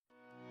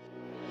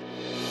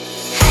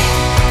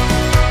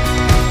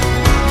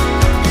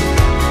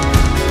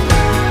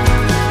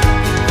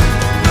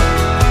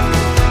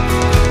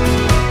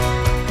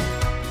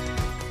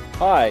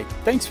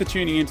Thanks for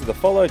tuning into the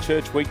Follow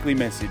Church weekly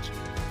message.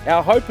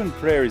 Our hope and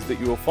prayer is that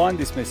you will find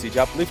this message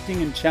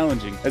uplifting and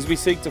challenging as we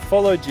seek to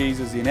follow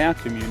Jesus in our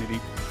community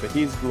for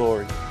His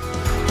glory.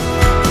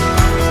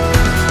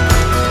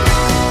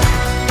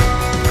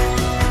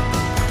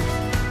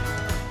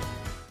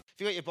 If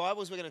you've got your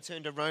Bibles, we're going to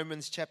turn to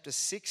Romans chapter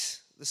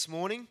 6 this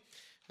morning.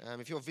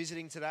 If you're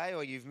visiting today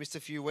or you've missed a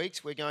few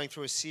weeks, we're going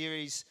through a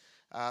series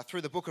through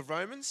the book of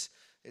Romans.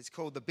 It's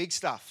called The Big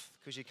Stuff,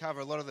 because you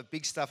cover a lot of the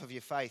big stuff of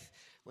your faith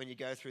when you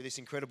go through this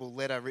incredible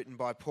letter written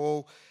by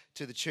Paul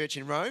to the church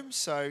in Rome.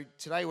 So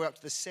today we're up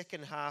to the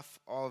second half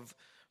of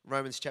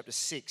Romans chapter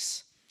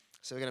 6.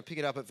 So we're going to pick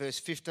it up at verse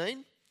 15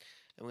 and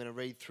we're going to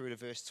read through to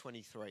verse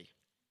 23.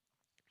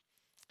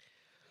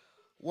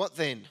 What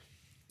then?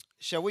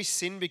 Shall we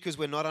sin because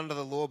we're not under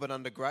the law but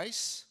under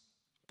grace?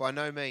 By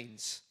no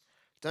means.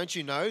 Don't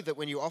you know that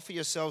when you offer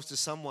yourselves to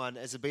someone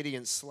as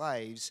obedient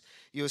slaves,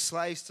 you are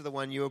slaves to the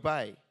one you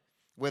obey,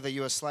 whether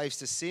you are slaves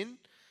to sin,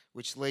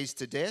 which leads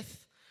to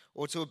death,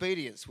 or to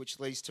obedience,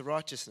 which leads to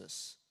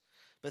righteousness.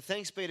 But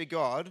thanks be to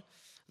God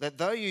that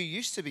though you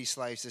used to be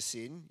slaves to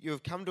sin, you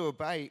have come to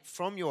obey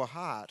from your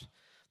heart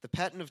the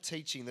pattern of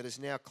teaching that has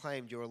now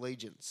claimed your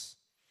allegiance.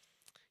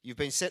 You've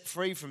been set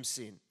free from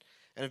sin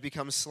and have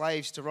become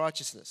slaves to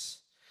righteousness.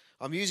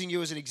 I'm using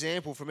you as an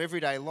example from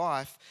everyday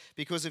life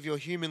because of your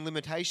human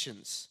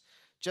limitations.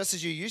 Just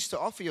as you used to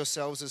offer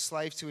yourselves as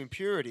slaves to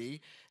impurity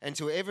and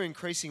to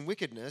ever-increasing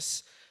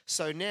wickedness,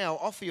 so now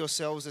offer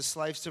yourselves as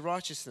slaves to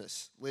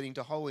righteousness, leading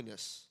to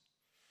holiness.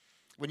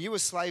 When you were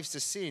slaves to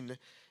sin,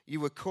 you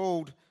were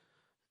free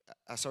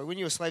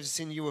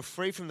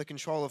from the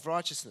control of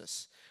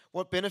righteousness.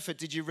 What benefit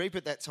did you reap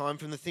at that time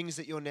from the things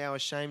that you're now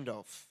ashamed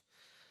of?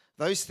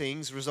 Those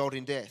things result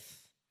in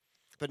death.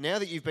 But now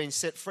that you've been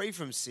set free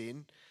from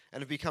sin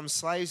and have become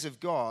slaves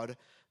of God,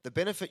 the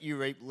benefit you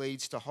reap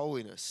leads to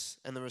holiness,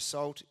 and the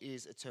result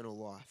is eternal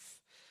life.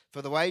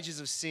 For the wages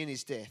of sin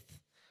is death,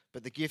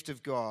 but the gift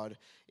of God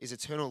is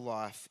eternal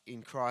life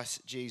in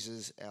Christ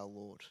Jesus our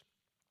Lord.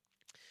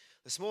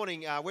 This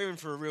morning, we're in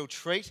for a real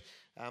treat.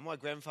 My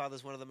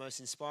grandfather's one of the most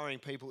inspiring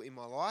people in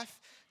my life.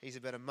 He's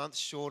about a month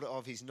short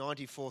of his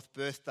 94th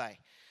birthday.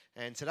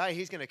 And today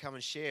he's going to come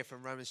and share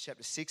from Romans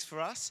chapter 6 for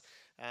us.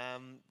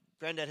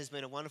 Granddad has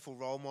been a wonderful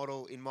role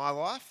model in my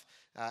life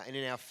and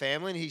in our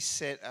family, and he's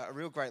set a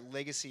real great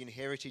legacy and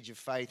heritage of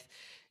faith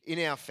in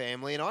our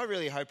family. And I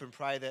really hope and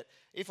pray that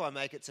if I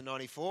make it to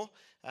 94,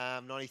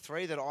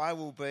 93, that I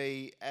will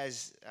be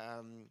as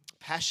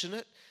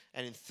passionate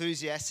and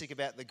enthusiastic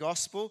about the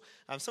gospel.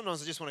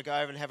 Sometimes I just want to go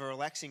over and have a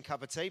relaxing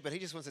cup of tea, but he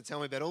just wants to tell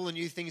me about all the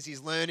new things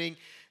he's learning,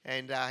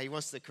 and he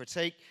wants to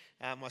critique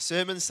my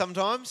sermons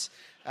sometimes.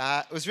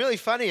 It was really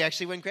funny,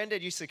 actually, when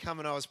Granddad used to come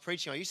and I was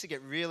preaching, I used to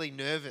get really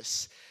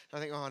nervous. I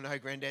think, oh no,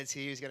 Granddad's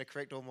here, he's going to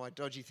correct all my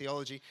dodgy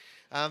theology.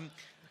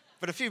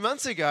 But a few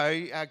months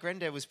ago,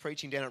 Granddad was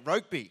preaching down at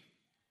Rokeby.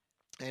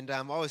 And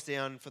I was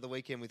down for the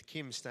weekend with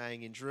Kim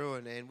staying in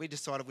Druin, and we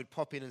decided we'd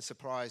pop in and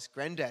surprise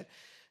Granddad.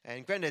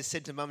 And Granddad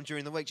said to Mum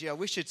during the week, gee, I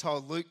wish you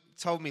told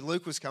me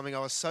Luke was coming. I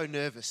was so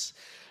nervous.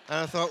 And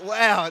I thought,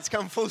 wow, it's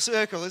come full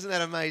circle. Isn't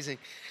that amazing?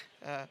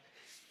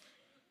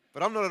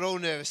 But I'm not at all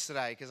nervous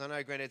today because I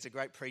know Granddad's a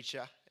great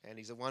preacher and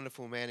he's a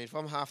wonderful man. If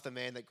I'm half the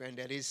man that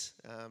Granddad is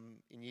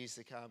in years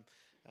to come,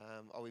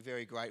 I'll be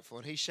very grateful.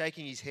 And he's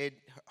shaking his head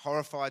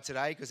horrified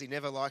today because he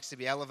never likes to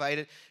be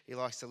elevated. He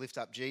likes to lift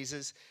up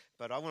Jesus.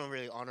 But I want to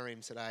really honour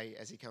him today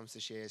as he comes to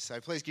share. So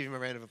please give him a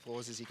round of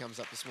applause as he comes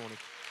up this morning.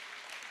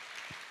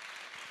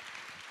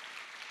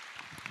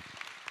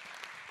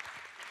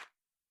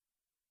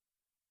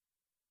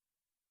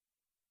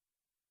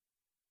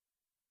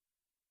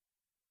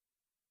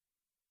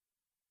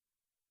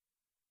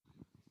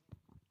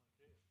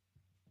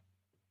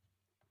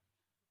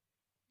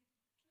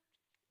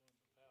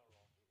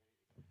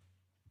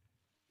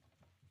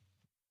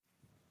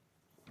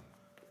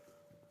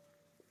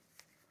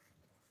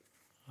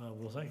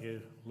 Well, thank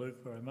you,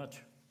 Luke, very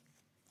much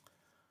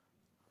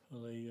for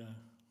the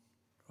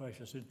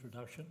gracious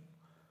introduction.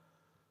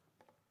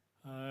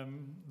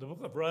 The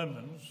book of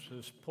Romans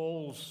is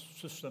Paul's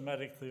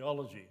systematic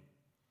theology.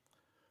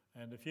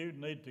 And if you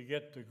need to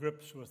get to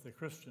grips with the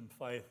Christian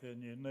faith,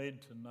 then you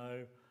need to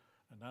know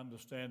and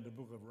understand the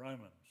book of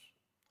Romans.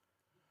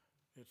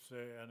 It's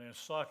an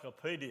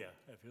encyclopedia,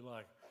 if you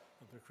like,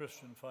 of the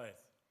Christian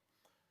faith.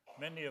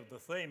 Many of the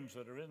themes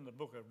that are in the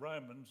book of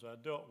Romans are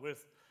dealt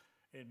with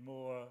in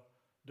more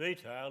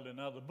detail in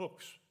other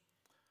books.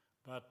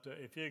 But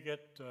if you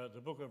get the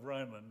book of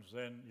Romans,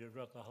 then you've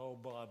got the whole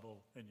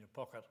Bible in your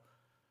pocket,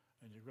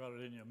 and you've got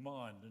it in your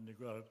mind, and you've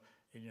got it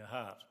in your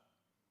heart.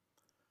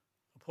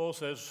 Paul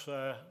says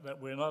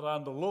that we're not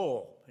under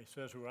law. He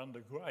says we're under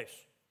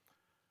grace.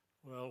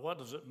 Well, what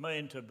does it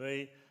mean to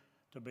be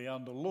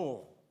under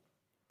law?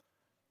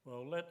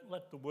 Well,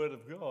 let the Word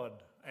of God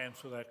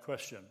answer that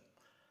question.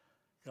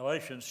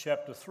 Galatians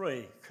chapter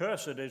 3,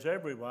 cursed is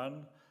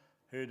everyone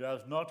who does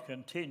not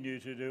continue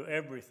to do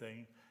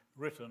everything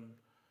written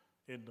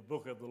in the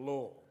book of the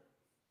law.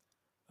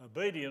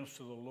 Obedience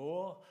to the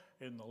law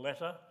in the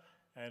letter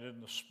and in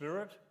the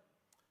spirit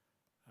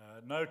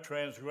no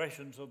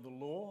transgressions of the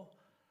law,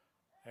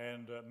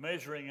 and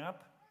measuring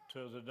up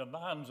to the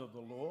demands of the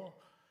law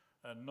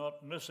and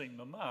not missing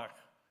the mark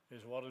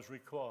is what is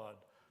required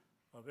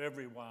of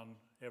everyone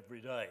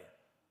every day.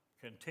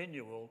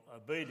 Continual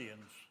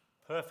obedience,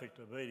 perfect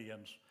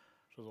obedience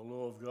to the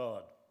law of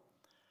God.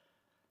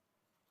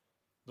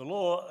 The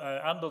law,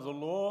 under the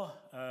law,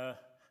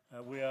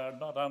 we are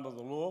not under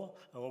the law,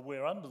 or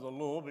we're under the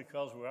law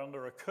because we're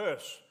under a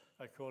curse,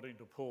 according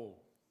to Paul.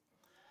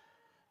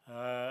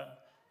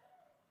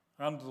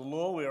 Under the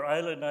law, we are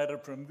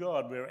alienated from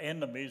God. We're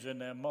enemies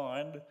in our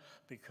mind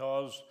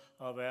because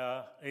of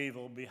our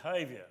evil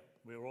behaviour.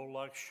 We're all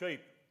like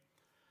sheep.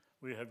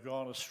 We have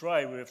gone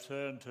astray. We have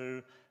turned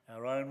to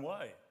our own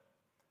way.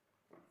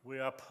 We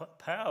are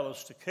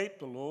powerless to keep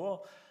the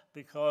law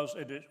because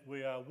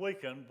we are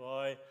weakened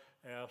by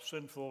our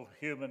sinful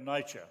human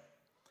nature.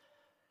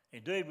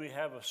 Indeed, we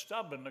have a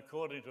stubborn,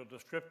 according to the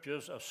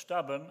Scriptures, a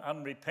stubborn,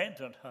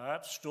 unrepentant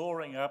heart,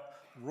 storing up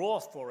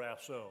wrath for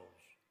ourselves.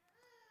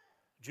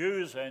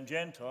 Jews and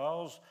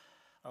Gentiles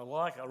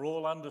alike are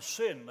all under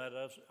sin, that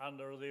is,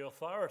 under the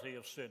authority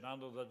of sin,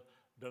 under the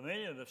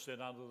dominion of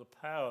sin, under the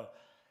power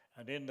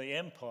and in the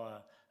empire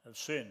of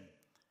sin.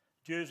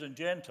 Jews and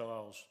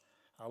Gentiles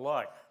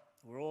alike,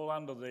 we're all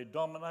under the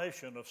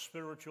domination of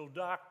spiritual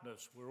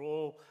darkness. We're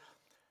all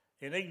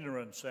in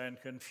ignorance and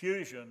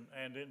confusion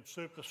and in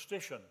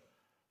superstition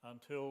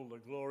until the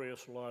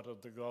glorious light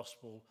of the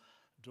gospel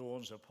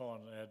dawns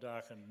upon our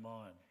darkened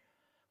mind.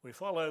 We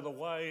follow the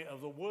way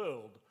of the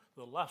world,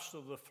 the lust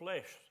of the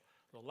flesh,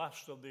 the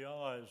lust of the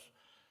eyes,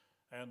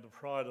 and the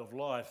pride of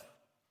life,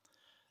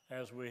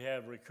 as we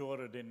have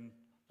recorded in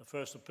the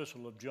first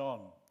epistle of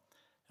John.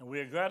 And we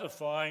are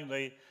gratifying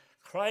the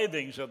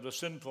cravings of the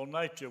sinful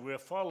nature. We are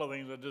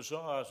following the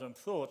desires and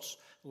thoughts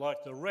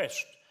like the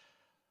rest,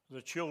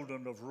 the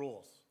children of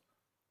wrath.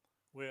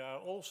 We are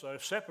also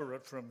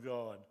separate from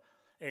God,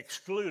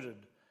 excluded.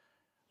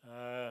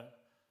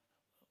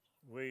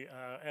 We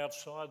are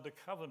outside the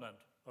covenant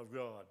of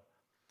God,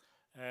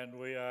 and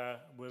we are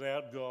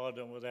without God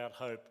and without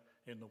hope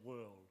in the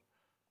world.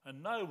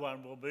 And no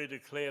one will be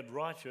declared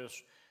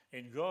righteous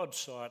in God's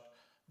sight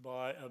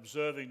by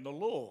observing the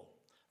law.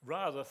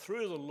 Rather,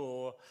 through the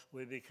law,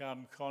 we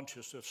become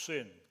conscious of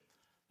sin.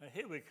 Now,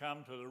 here we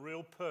come to the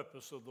real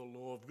purpose of the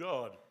law of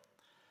God.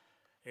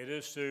 It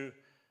is to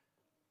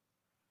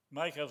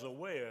make us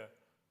aware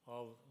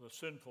of the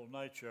sinful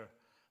nature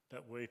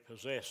that we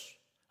possess.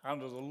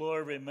 Under the law,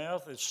 every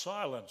mouth is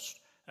silenced,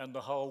 and the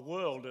whole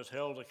world is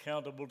held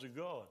accountable to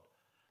God.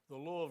 The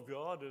law of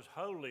God is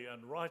holy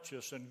and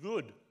righteous and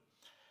good.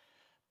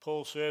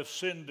 Paul says,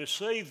 sin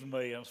deceived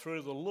me, and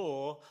through the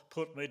law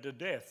put me to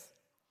death.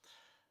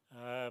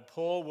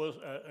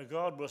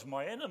 God was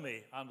my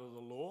enemy under the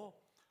law.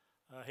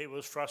 He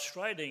was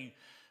frustrating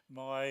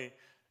my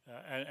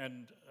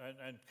and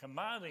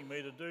commanding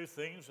me to do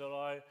things that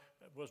I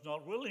was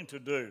not willing to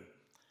do.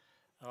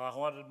 I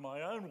wanted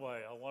my own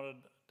way. I wanted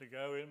to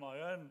go in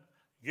my own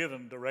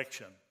given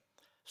direction.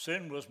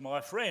 Sin was my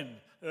friend,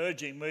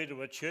 urging me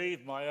to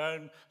achieve my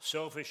own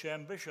selfish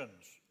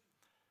ambitions.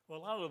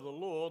 Well, under the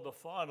law, the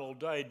final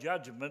day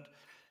judgment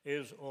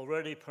is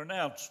already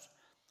pronounced.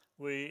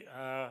 We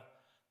are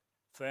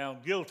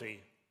found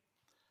guilty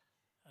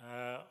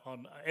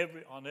on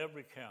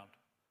every count,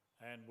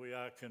 and we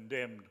are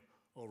condemned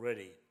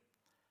already.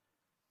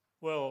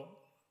 Well,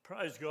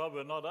 praise God,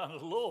 we're not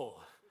under law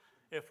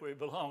if we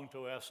belong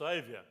to our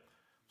Saviour.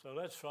 So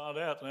let's find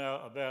out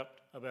now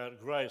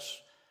about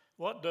grace.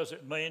 What does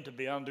it mean to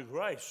be under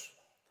grace?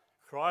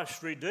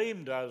 Christ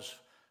redeemed us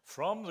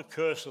from the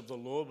curse of the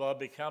law by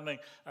becoming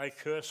a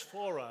curse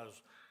for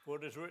us. For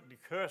it is written,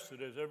 cursed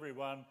is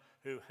everyone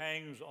who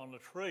hangs on a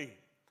tree.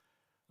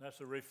 That's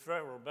a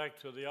referral back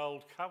to the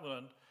old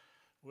covenant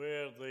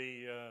where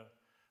the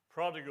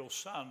prodigal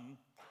son,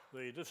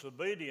 the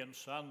disobedient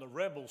son, the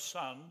rebel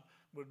son,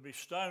 would be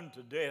stoned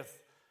to death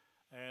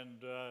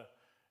and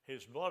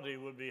his body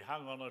would be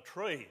hung on a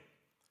tree.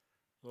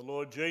 The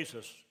Lord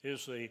Jesus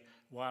is the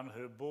one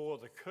who bore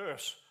the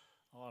curse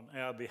on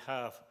our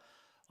behalf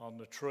on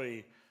the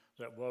tree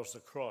that was the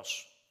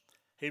cross.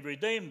 He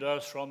redeemed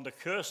us from the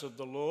curse of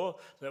the law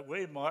that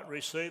we might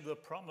receive the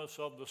promise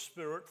of the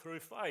Spirit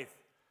through faith.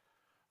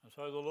 And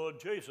so the Lord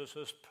Jesus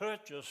has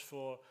purchased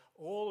for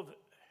all of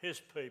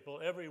his people,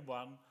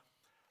 everyone,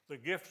 the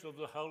gift of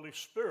the Holy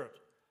Spirit.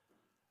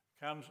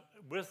 Comes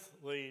with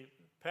the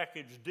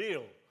package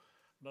deal.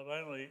 Not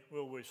only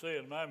will we see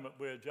in a moment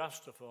we're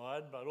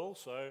justified, but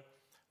also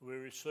we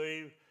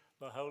receive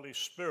the Holy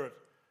Spirit,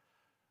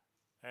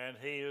 and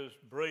he has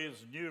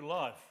breathed new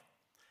life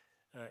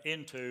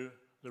into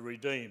the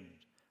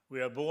redeemed.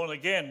 We are born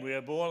again. We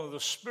are born of the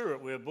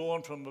Spirit. We are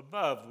born from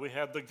above. We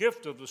have the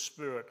gift of the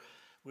Spirit.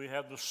 We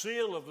have the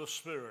seal of the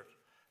Spirit.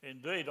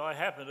 Indeed, I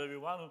happen to be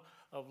one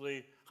of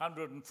the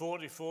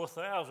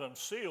 144,000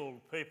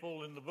 sealed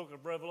people in the book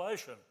of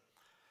Revelation.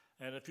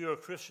 And if you're a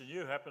Christian,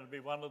 you happen to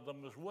be one of them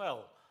as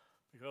well,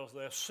 because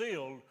they're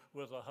sealed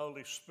with the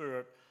Holy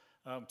Spirit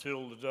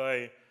until the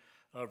day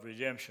of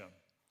redemption.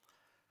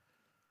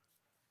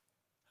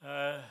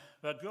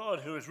 But God,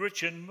 who is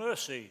rich in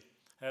mercy,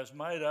 has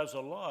made us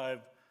alive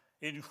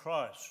in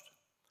Christ.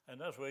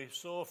 And as we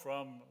saw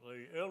from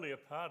the earlier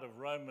part of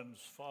Romans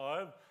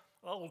 5,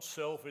 old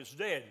self is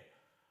dead.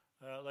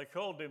 They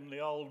called him the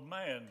old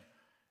man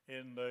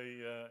in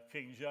the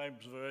King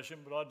James Version,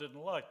 but I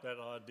didn't like that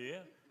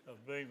idea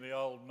of being the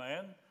old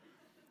man.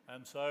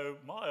 And so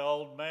my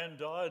old man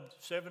died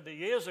 70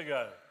 years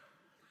ago,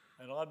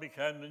 and I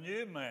became the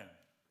new man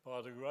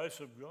by the grace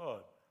of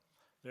God.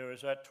 There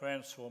is that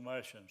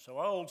transformation. So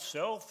old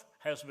self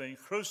has been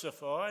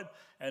crucified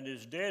and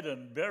is dead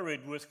and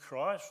buried with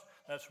Christ.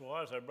 That's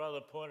why, as our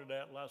brother pointed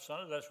out last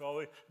Sunday, that's why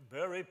we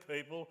bury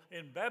people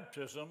in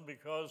baptism,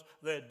 because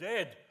they're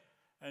dead,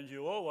 and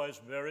you always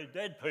bury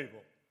dead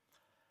people.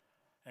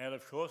 And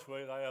of course,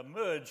 they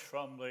emerge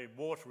from the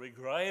watery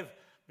grave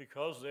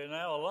because they're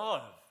now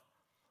alive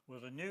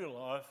with a new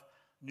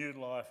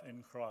life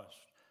in Christ.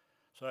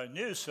 So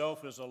new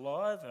self is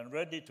alive and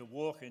ready to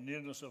walk in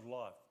newness of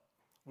life.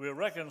 We're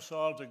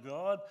reconciled to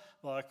God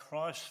by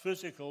Christ's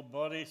physical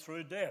body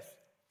through death.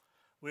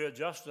 We are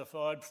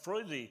justified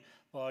freely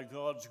by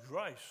God's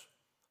grace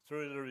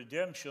through the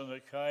redemption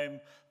that came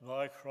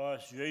by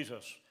Christ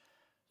Jesus.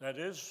 That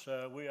is,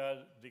 we are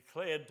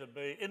declared to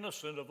be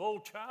innocent of all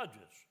charges.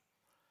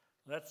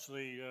 That's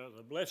the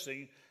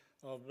blessing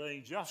of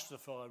being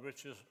justified,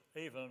 which is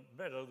even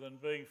better than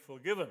being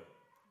forgiven.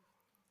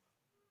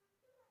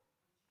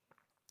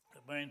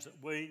 It means that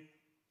we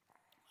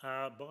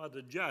are by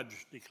the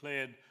judge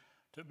declared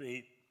to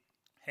be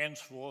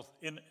henceforth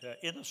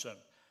innocent.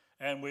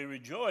 And we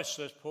rejoice,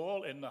 says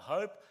Paul, in the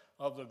hope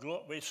of the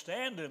glory. We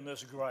stand in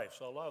this grace.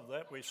 I love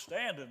that. We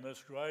stand in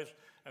this grace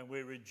and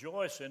we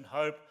rejoice in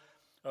hope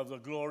of the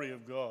glory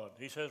of God.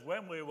 He says,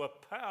 when we were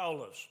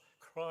powerless,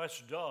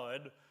 Christ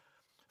died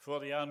for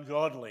the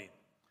ungodly.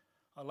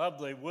 I love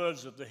the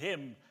words of the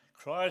hymn,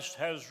 Christ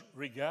has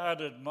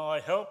regarded my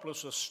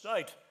helpless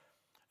estate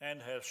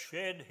and has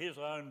shed his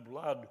own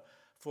blood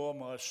for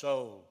my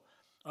soul.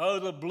 Oh,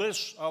 the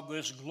bliss of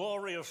this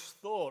glorious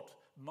thought,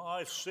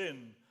 my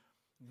sin,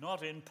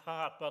 not in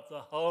part but the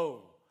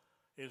whole,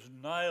 is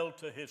nailed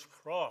to his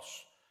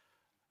cross,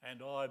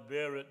 and I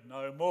bear it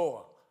no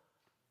more.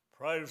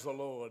 Praise the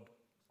Lord,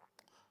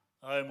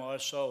 O my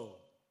soul.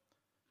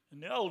 In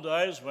the old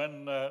days,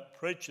 when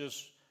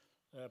preachers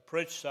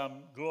preached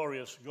some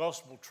glorious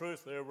gospel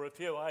truth, there were a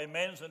few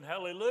amens and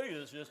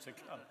hallelujahs used to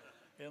come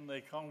in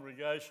the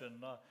congregation.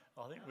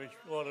 I think we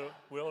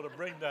ought to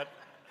bring that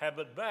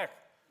habit back.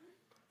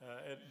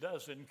 It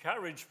does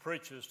encourage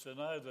preachers to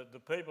know that the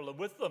people are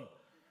with them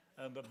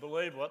and to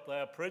believe what they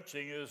are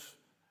preaching is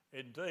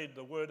indeed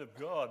the word of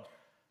God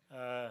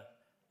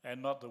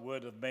and not the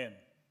word of men.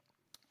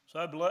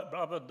 So,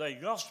 beloved, the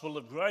gospel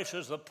of grace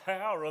is the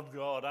power of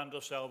God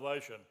unto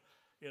salvation.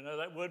 You know,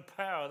 that word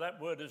power,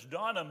 that word is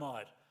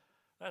dynamite.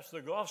 That's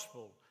the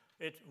gospel.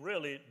 It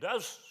really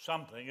does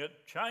something. It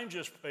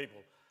changes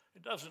people.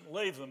 It doesn't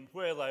leave them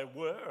where they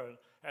were,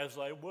 as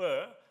they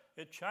were.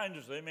 It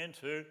changes them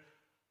into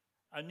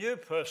a new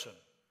person,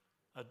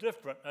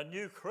 a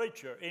new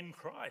creature in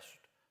Christ.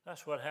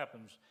 That's what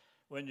happens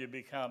when you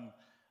become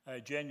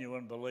a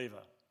genuine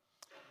believer.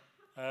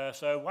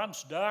 So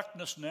once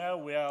darkness, now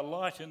we are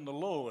light in the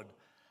Lord.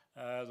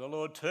 The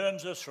Lord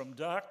turns us from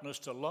darkness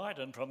to light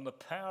and from the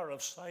power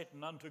of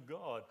Satan unto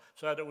God,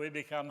 so that we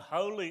become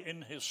holy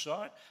in his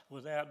sight,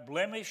 without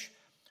blemish,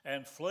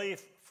 and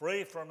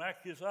free from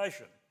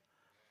accusation.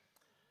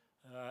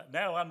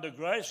 Now under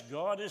grace,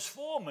 God is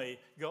for me.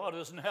 God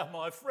is now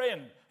my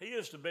friend. He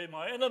used to be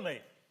my enemy,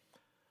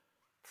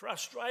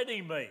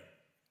 frustrating me.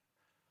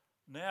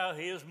 Now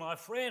he is my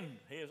friend.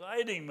 He is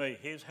aiding me.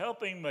 He is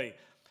helping me.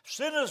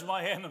 Sin is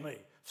my enemy.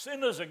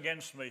 Sin is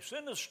against me.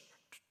 Sin is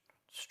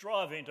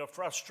striving to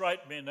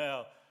frustrate me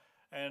now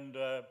and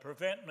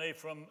prevent me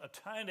from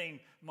attaining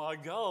my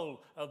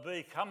goal of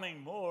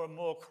becoming more and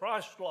more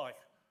Christ-like.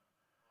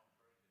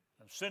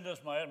 And sin is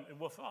my enemy.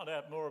 We'll find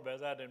out more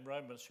about that in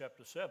Romans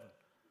chapter 7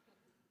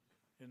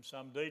 in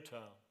some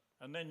detail.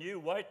 And then you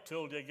wait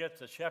till you get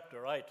to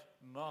chapter 8.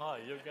 My,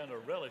 you're going to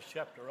relish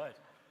chapter 8.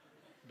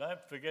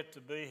 Don't forget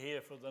to be here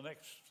for the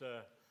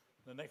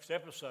next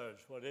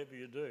episodes, whatever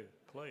you do,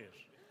 please.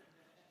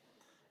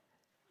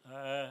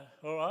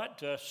 All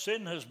right,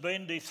 sin has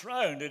been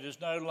dethroned. It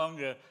is no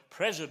longer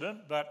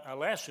president, but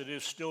alas, it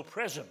is still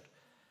present.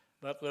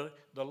 But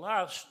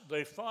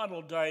the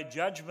final day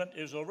judgment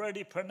is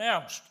already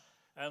pronounced,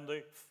 and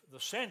the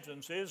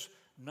sentence is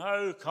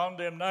no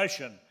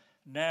condemnation.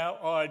 Now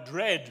I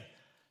dread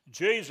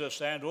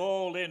Jesus, and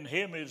all in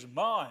him is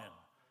mine.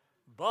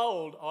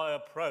 Bold I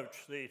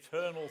approach the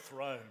eternal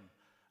throne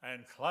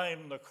and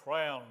claim the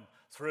crown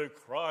through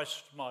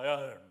Christ my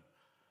own.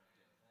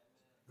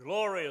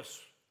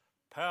 Glorious,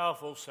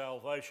 powerful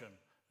salvation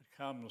that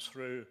comes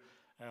through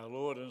our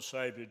Lord and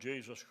Saviour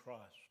Jesus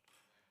Christ.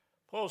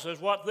 Paul says,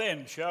 what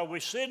then? Shall we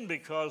sin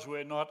because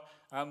we're not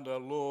under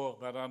law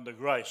but under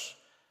grace?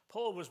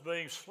 Paul was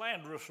being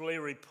slanderously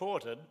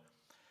reported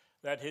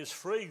that his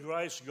free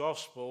grace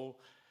gospel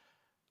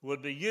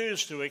would be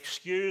used to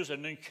excuse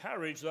and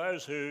encourage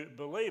those who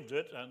believed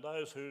it and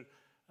those who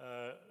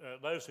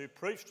those who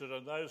preached it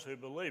and those who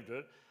believed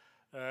it,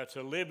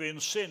 to live in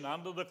sin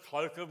under the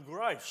cloak of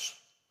grace.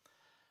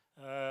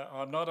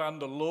 I'm not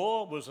under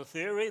law was a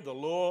theory. The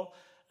law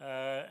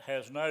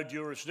has no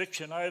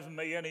jurisdiction over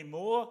me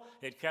anymore.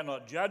 It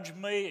cannot judge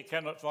me. It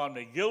cannot find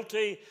me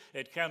guilty.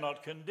 It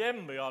cannot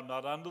condemn me. I'm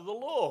not under the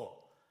law.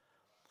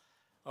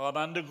 I'm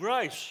under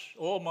grace.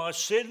 All my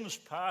sins,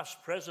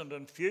 past, present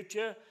and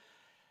future,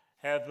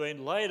 have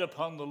been laid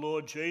upon the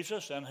Lord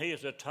Jesus, and he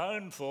has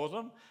atoned for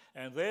them,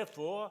 and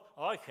therefore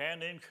I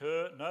can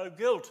incur no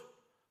guilt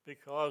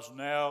because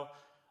now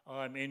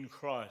I'm in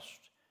Christ.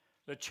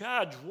 The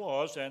charge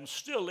was, and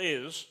still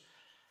is,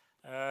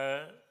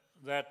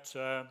 that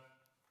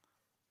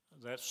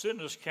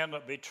sinners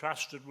cannot be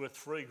trusted with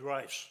free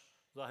grace.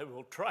 They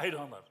will trade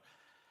on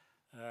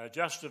it.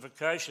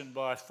 Justification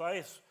by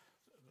faith,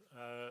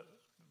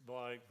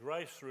 by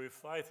grace through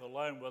faith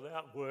alone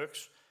without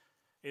works,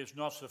 is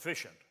not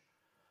sufficient.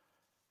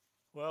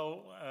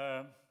 Well,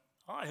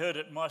 I heard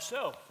it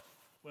myself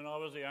when I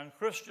was a young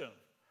Christian.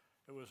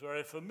 It was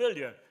very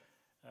familiar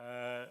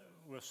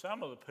with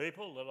some of the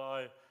people that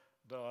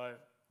I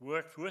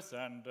worked with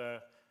and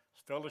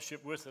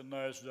fellowship with in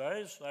those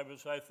days. They would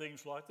say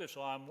things like this: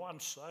 I am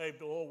once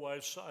saved,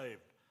 always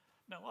saved.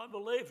 Now, I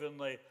believe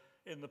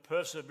in the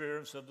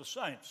perseverance of the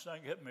saints,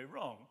 don't get me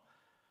wrong,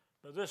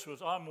 but this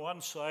was, I'm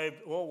once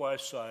saved,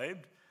 always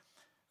saved,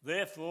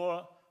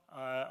 therefore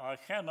I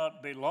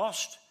cannot be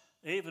lost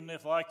even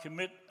if I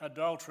commit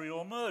adultery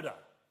or murder.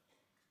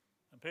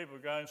 And people are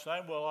going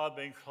saying, well, I've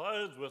been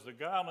clothed with the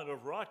garment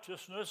of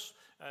righteousness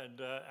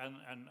and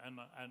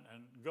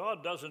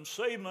God doesn't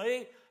see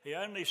me, he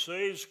only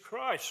sees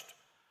Christ.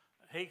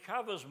 He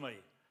covers me.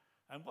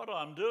 And what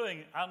I'm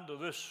doing under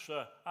this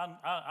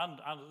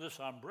under this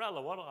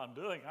umbrella, what I'm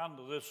doing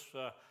under this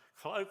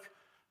cloak,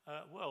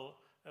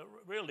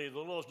 really the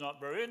Lord's not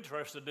very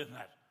interested in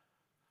that,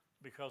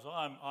 because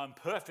I'm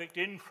perfect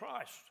in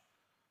Christ.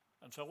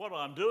 And so what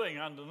I'm doing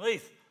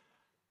underneath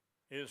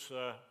is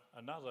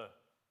another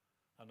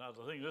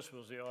thing. This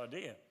was the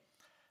idea.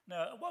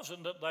 Now, it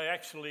wasn't that they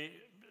actually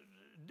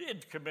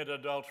did commit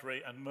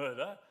adultery and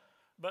murder,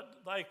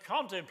 but they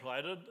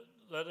contemplated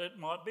that it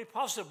might be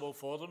possible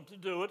for them to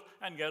do it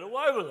and get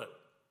away with it.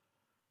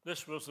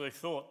 This was the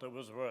thought that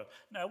was around.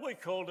 Now, we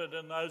called it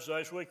in those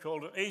days, we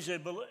called it easy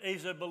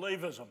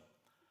believism.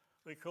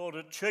 We called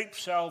it cheap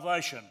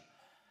salvation.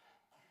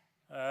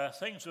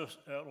 Things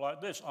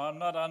like this: I'm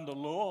not under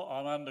law,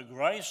 I'm under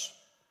grace.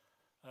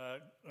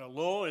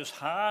 Law is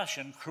harsh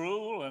and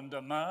cruel and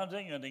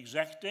demanding and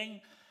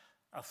exacting,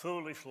 a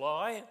foolish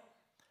lie.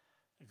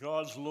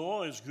 God's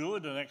law is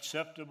good and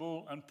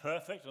acceptable and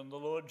perfect, and the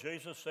Lord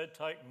Jesus said,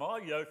 take my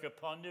yoke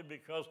upon you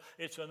because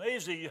it's an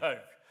easy yoke.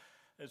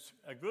 It's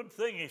a good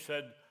thing, he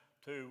said,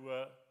 to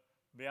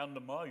be under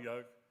my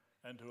yoke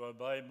and to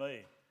obey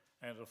me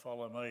and to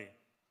follow me.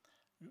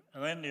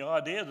 And then the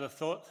idea, the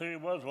thought theory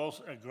was, well,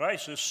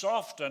 grace is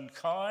soft and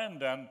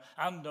kind and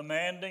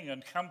undemanding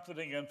and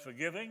comforting and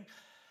forgiving.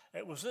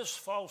 It was this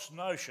false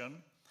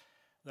notion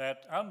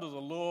that under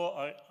the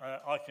law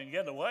I can't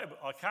get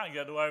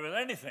away with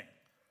anything.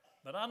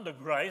 But under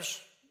grace,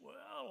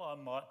 well, I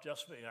might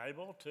just be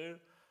able to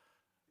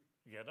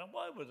get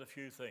away with a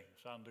few things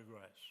under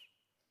grace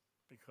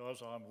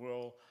because I'm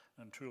well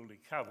and truly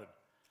covered.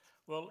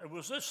 Well, it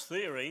was this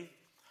theory,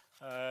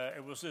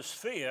 it was this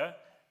fear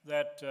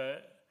that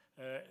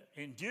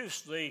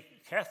induced the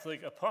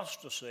Catholic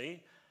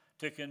apostasy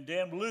to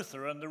condemn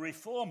Luther and the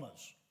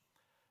Reformers.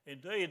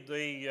 Indeed,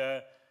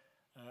 the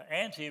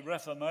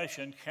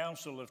Anti-Reformation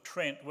Council of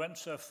Trent went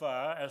so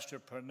far as to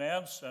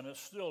pronounce, and it's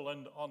still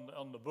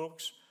on the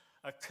books,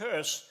 a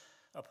curse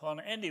upon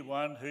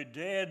anyone who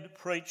dared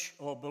preach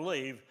or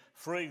believe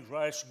free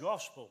grace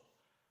gospel,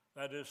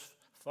 that is,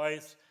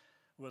 faith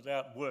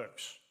without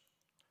works.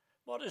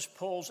 What is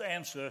Paul's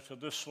answer to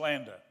this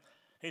slander?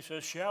 He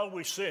says, shall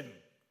we sin?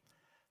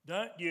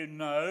 Don't you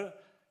know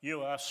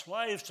you are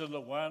slaves to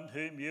the one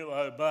whom you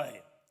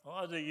obey?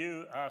 Either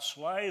you are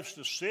slaves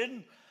to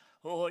sin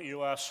or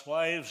you are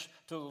slaves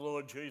to the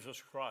Lord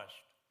Jesus Christ.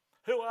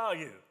 Who are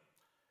you?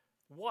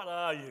 What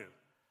are you?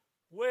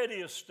 Where do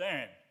you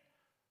stand?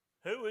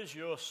 Who is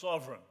your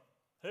sovereign?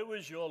 Who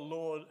is your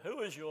Lord?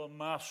 Who is your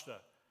master?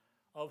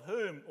 Of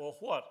whom or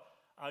what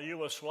are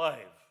you a slave?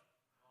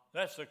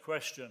 That's the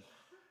question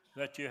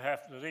that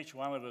each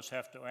one of us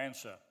have to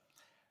answer.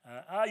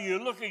 Are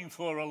you looking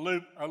for a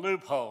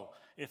loophole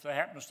if there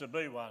happens to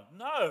be one?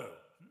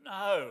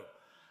 No,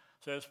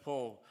 says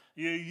Paul.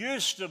 You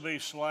used to be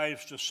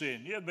slaves to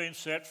sin. You've been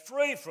set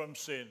free from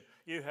sin.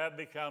 You have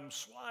become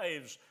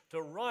slaves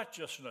to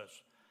righteousness.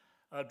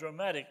 A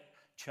dramatic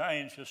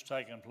change has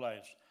taken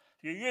place.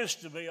 You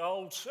used to be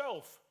old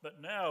self,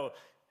 but now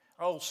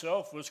old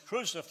self was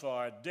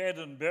crucified, dead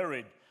and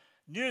buried.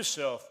 New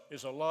self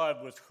is alive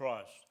with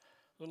Christ.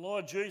 The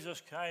Lord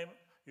Jesus came,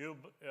 you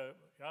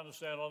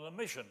understand, on a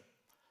mission.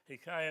 He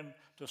came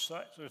to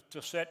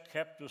set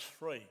captives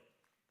free.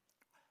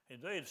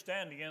 Indeed,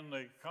 standing in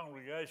the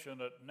congregation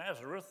at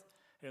Nazareth,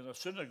 in the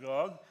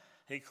synagogue,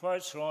 he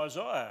quotes from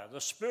Isaiah, "The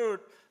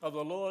Spirit of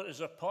the Lord is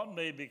upon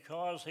me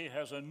because he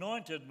has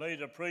anointed me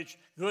to preach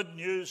good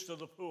news to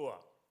the poor.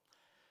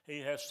 He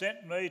has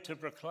sent me to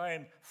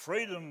proclaim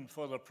freedom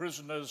for the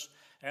prisoners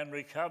and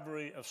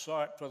recovery of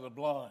sight for the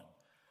blind."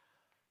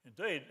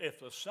 Indeed, if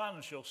the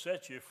Son shall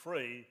set you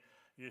free,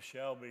 you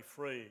shall be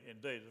free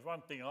indeed. There's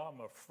one thing,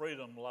 I'm a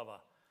freedom lover.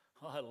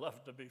 I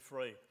love to be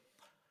free.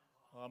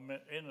 I'm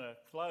in a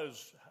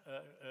closed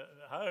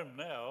home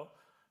now,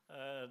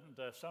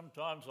 and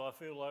sometimes I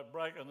feel like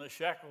breaking the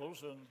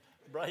shackles and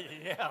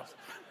breaking out.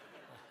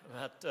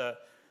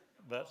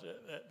 But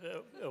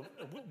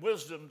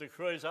wisdom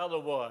decrees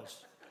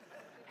otherwise.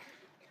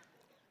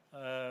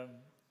 I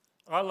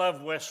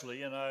love Wesley,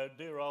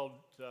 dear old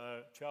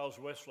Charles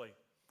Wesley.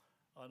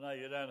 I know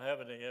you don't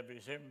have any of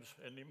his hymns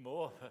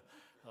anymore.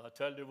 I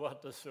tell you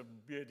what, there's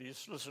some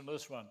beauties. Listen to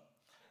this one.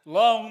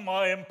 "Long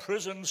my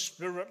imprisoned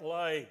spirit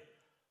lay,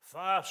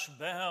 fast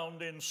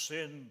bound in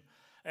sin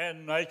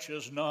and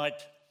nature's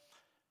night.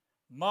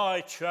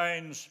 My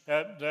chains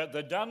at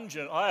the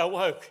dungeon,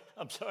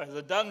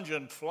 the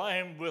dungeon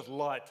flamed with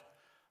light.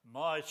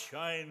 My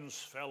chains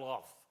fell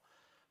off,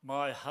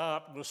 my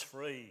heart was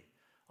free.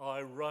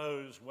 I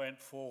rose, went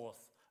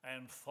forth,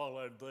 and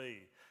followed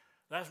thee."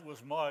 That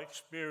was my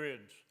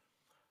experience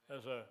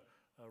as a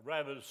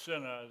rabid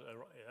sinner at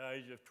the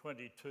age of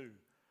 22.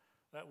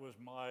 That was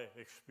my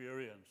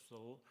experience.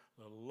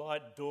 The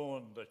light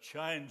dawned, the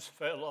chains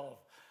fell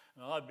off,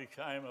 and I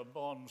became a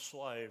bond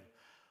slave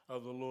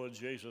of the Lord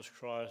Jesus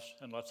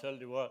Christ. And I tell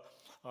you what,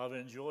 I've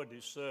enjoyed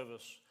his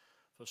service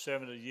for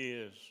 70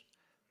 years.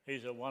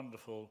 He's a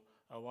wonderful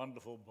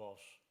boss.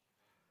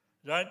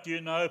 Don't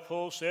you know,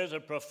 Paul says, a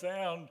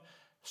profound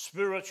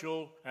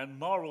spiritual and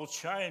moral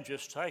change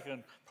has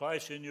taken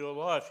place in your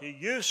life. You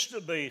used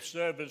to be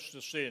servants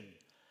to sin.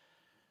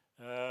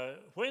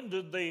 When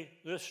did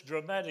this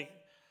dramatic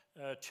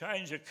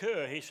change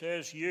occur? He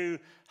says, "You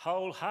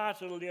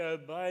wholeheartedly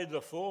obeyed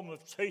the form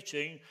of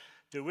teaching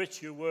to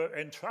which you were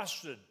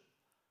entrusted."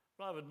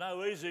 Beloved,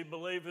 no easy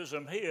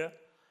believism here.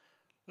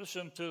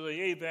 Listen to the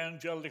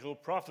evangelical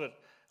prophet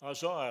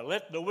Isaiah.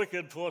 "Let the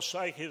wicked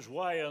forsake his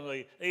way and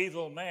the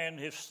evil man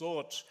his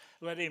thoughts.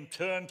 Let him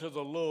turn to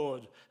the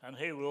Lord, and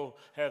he will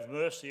have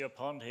mercy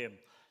upon him,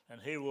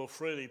 and he will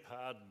freely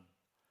pardon."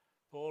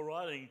 Paul,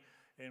 writing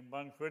in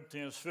 1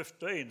 Corinthians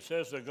 15,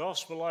 says, "The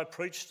gospel I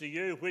preached to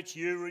you, which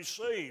you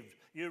received."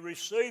 You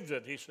received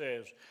it, he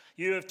says.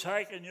 "You have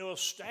taken your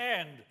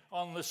stand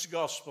on this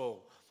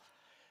gospel.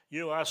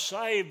 You are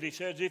saved," he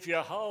says, "if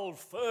you hold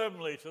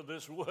firmly to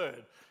this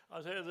word."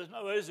 I said, there's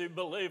no easy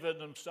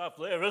believing and stuff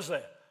there, is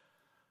there?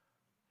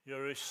 You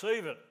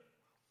receive it,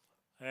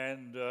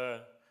 and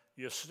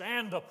you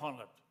stand upon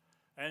it,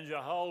 and you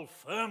hold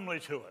firmly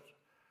to it.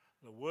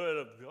 The word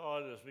of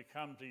God has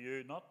become to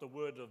you not the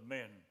word of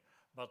men,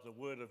 but the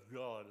word of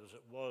God, as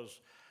it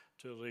was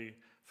to the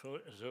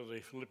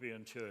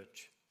Philippian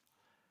church.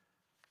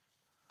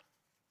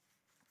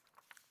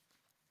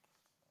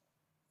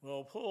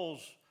 Well,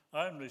 Paul's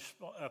own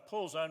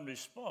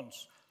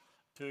response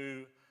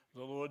to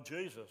the Lord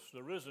Jesus,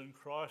 the risen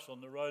Christ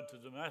on the road to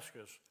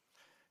Damascus,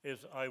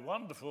 is a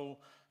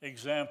wonderful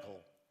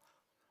example.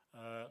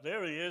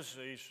 There he is,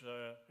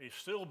 he's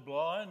still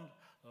blind.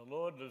 The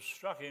Lord has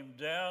struck him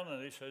down,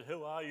 and he said,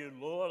 "Who are you,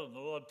 Lord?" And the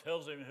Lord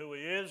tells him who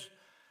he is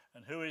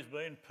and who he's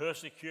been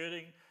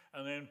persecuting.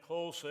 And then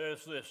Paul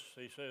says this,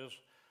 he says,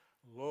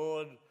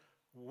 "Lord,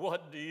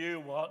 what do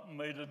you want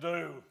me to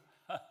do?"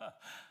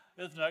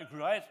 Isn't that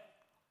great?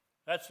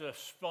 That's a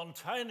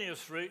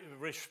spontaneous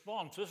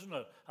response, isn't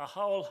it? A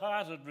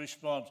wholehearted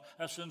response,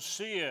 a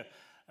sincere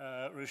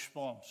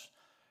response.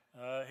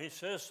 He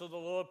says to the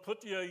Lord,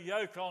 "Put your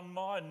yoke on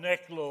my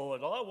neck,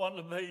 Lord. I want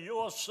to be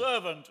your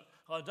servant.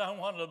 I don't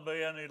want to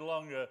be any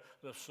longer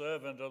the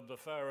servant of the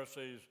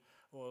Pharisees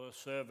or the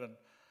servant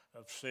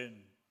of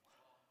sin."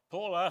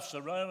 Paul asks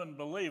the Roman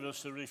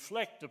believers to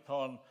reflect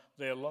upon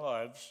their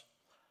lives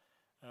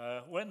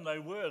when they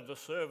were the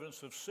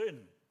servants of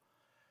sin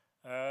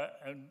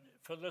and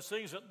for the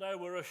things that they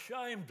were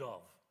ashamed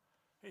of.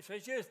 He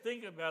says, you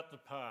think about the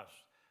past.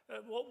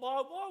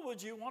 Why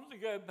would you want to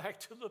go back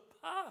to the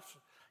past?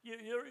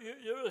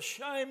 You're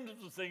ashamed of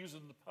the things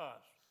in the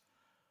past.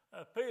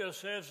 Peter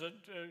says that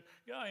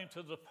going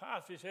to the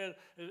past, he said,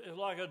 is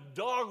like a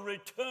dog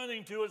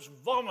returning to its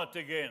vomit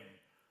again.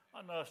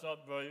 I know it's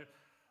not very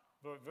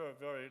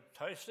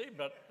tasty,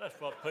 but that's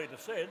what Peter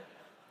said.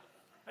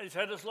 He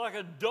said it's like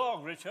a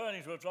dog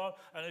returning to its vomit,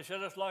 and he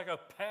said it's like a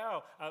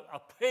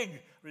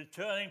pig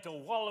returning to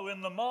wallow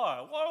in the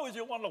mire. Why would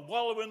you want to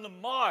wallow in the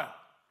mire?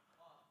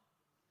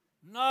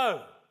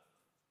 No,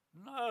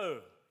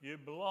 you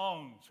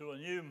belong to a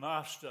new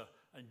master,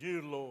 a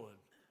new Lord,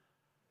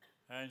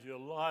 and your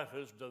life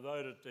is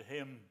devoted to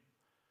him.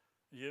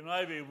 You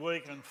may be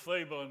weak and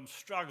feeble and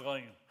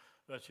struggling,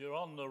 but you're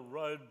on the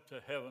road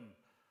to heaven.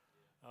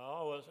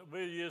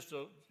 We used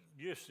to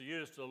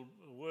use the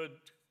word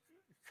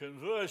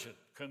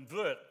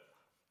convert,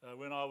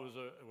 when I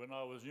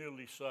was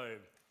newly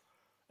saved,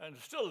 and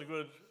it's still a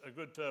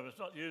good term. It's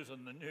not used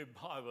in the New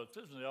Bible. It's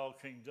in the Old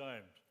King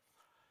James.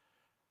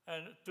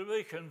 And to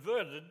be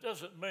converted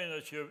doesn't mean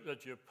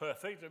that you're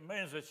perfect. It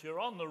means that you're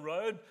on the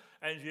road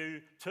and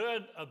you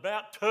turn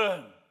about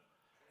turn.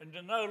 And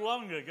you're no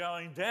longer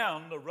going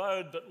down the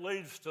road that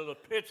leads to the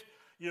pit.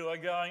 You are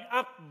going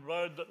up the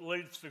road that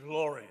leads to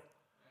glory.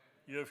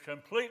 You've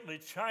completely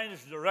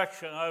changed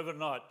direction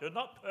overnight. You're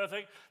not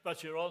perfect,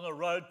 but you're on the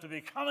road to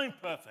becoming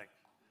perfect.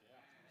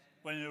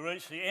 When you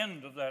reach the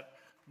end of that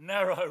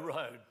narrow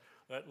road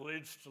that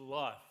leads to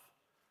life.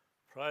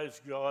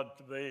 Praise God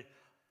to be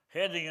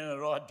heading in the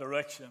right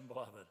direction,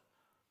 beloved.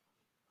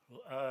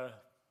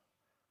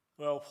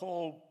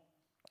 Paul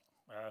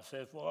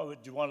says, why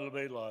would you want to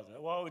be like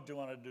that? Why would you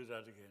want to do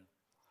that again?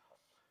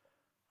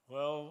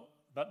 Well,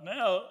 but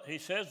now he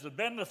says the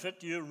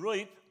benefit you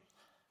reap,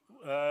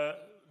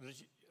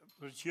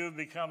 that you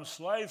become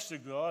slaves to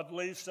God,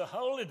 leads to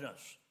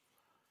holiness.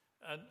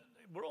 And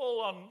we're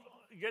all on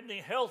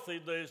getting healthy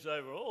these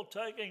days. We're all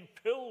taking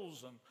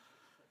pills and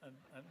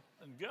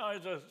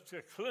going to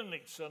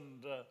clinics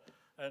and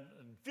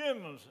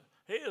gyms.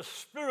 Here's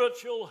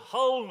spiritual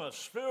wholeness,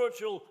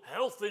 spiritual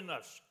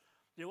healthiness.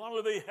 You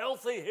want to be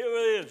healthy? Here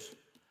it is,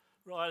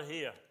 right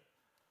here.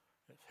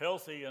 It's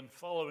healthy and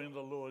following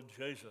the Lord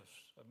Jesus,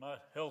 the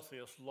most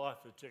healthiest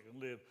life that you can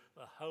live,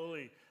 the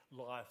holy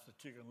life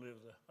that you can live,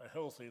 a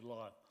healthy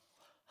life.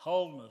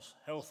 Wholeness,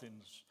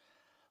 healthiness.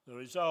 The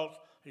result,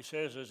 he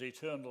says, is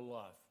eternal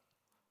life.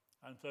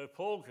 And so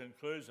Paul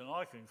concludes, and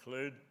I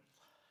conclude,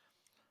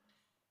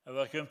 of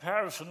a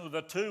comparison of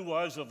the two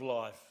ways of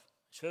life.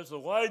 He says the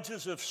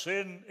wages of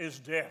sin is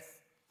death.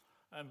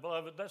 And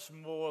beloved, that's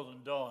more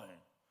than dying.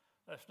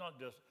 That's not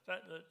just,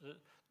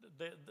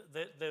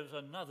 there's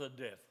another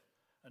death,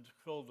 and it's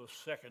called the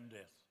second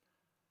death.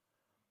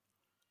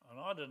 And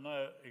I don't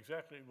know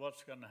exactly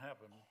what's going to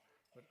happen,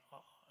 but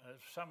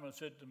someone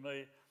said to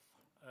me,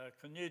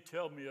 can you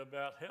tell me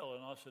about hell?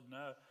 And I said,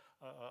 no.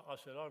 I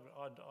said,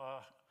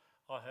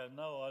 I have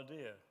no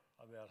idea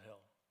about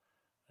hell.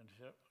 And he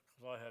said,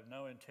 because I have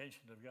no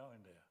intention of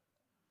going there.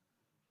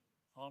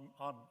 I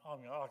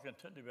can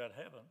tell you about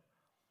heaven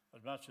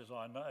as much as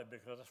I know,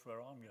 because that's where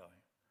I'm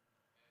going.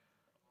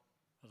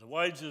 The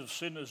wages of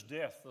sin is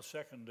death, the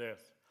second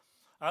death.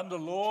 Under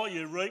law,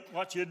 you reap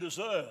what you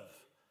deserve.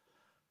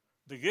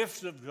 The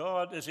gift of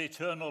God is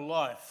eternal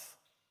life.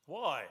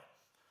 Why?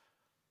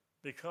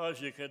 Because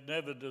you could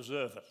never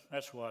deserve it.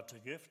 That's why it's a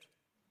gift.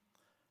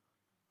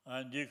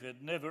 And you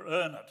could never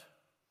earn it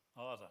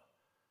either.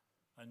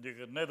 And you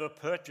could never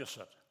purchase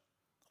it.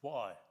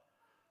 Why?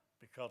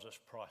 Because it's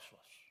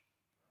priceless.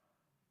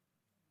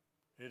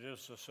 It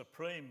is the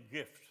supreme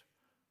gift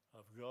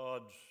of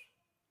God's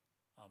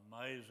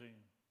amazing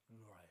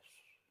grace.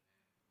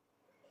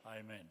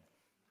 Amen.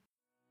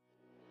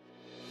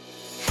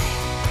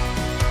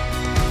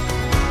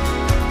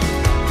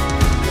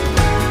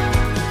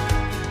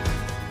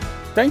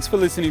 Thanks for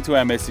listening to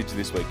our message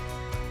this week.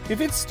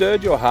 If it's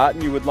stirred your heart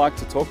and you would like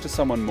to talk to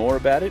someone more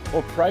about it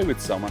or pray with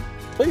someone,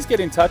 please get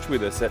in touch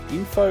with us at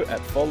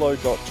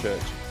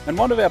info@follow.church, and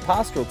one of our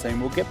pastoral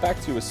team will get back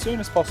to you as soon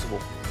as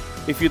possible.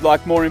 If you'd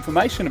like more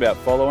information about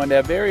Follow and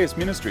our various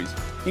ministries,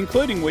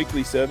 including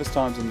weekly service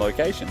times and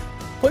location,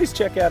 please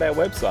check out our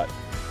website,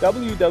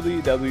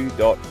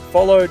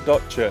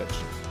 www.follow.church.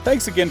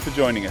 Thanks again for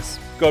joining us.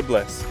 God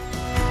bless.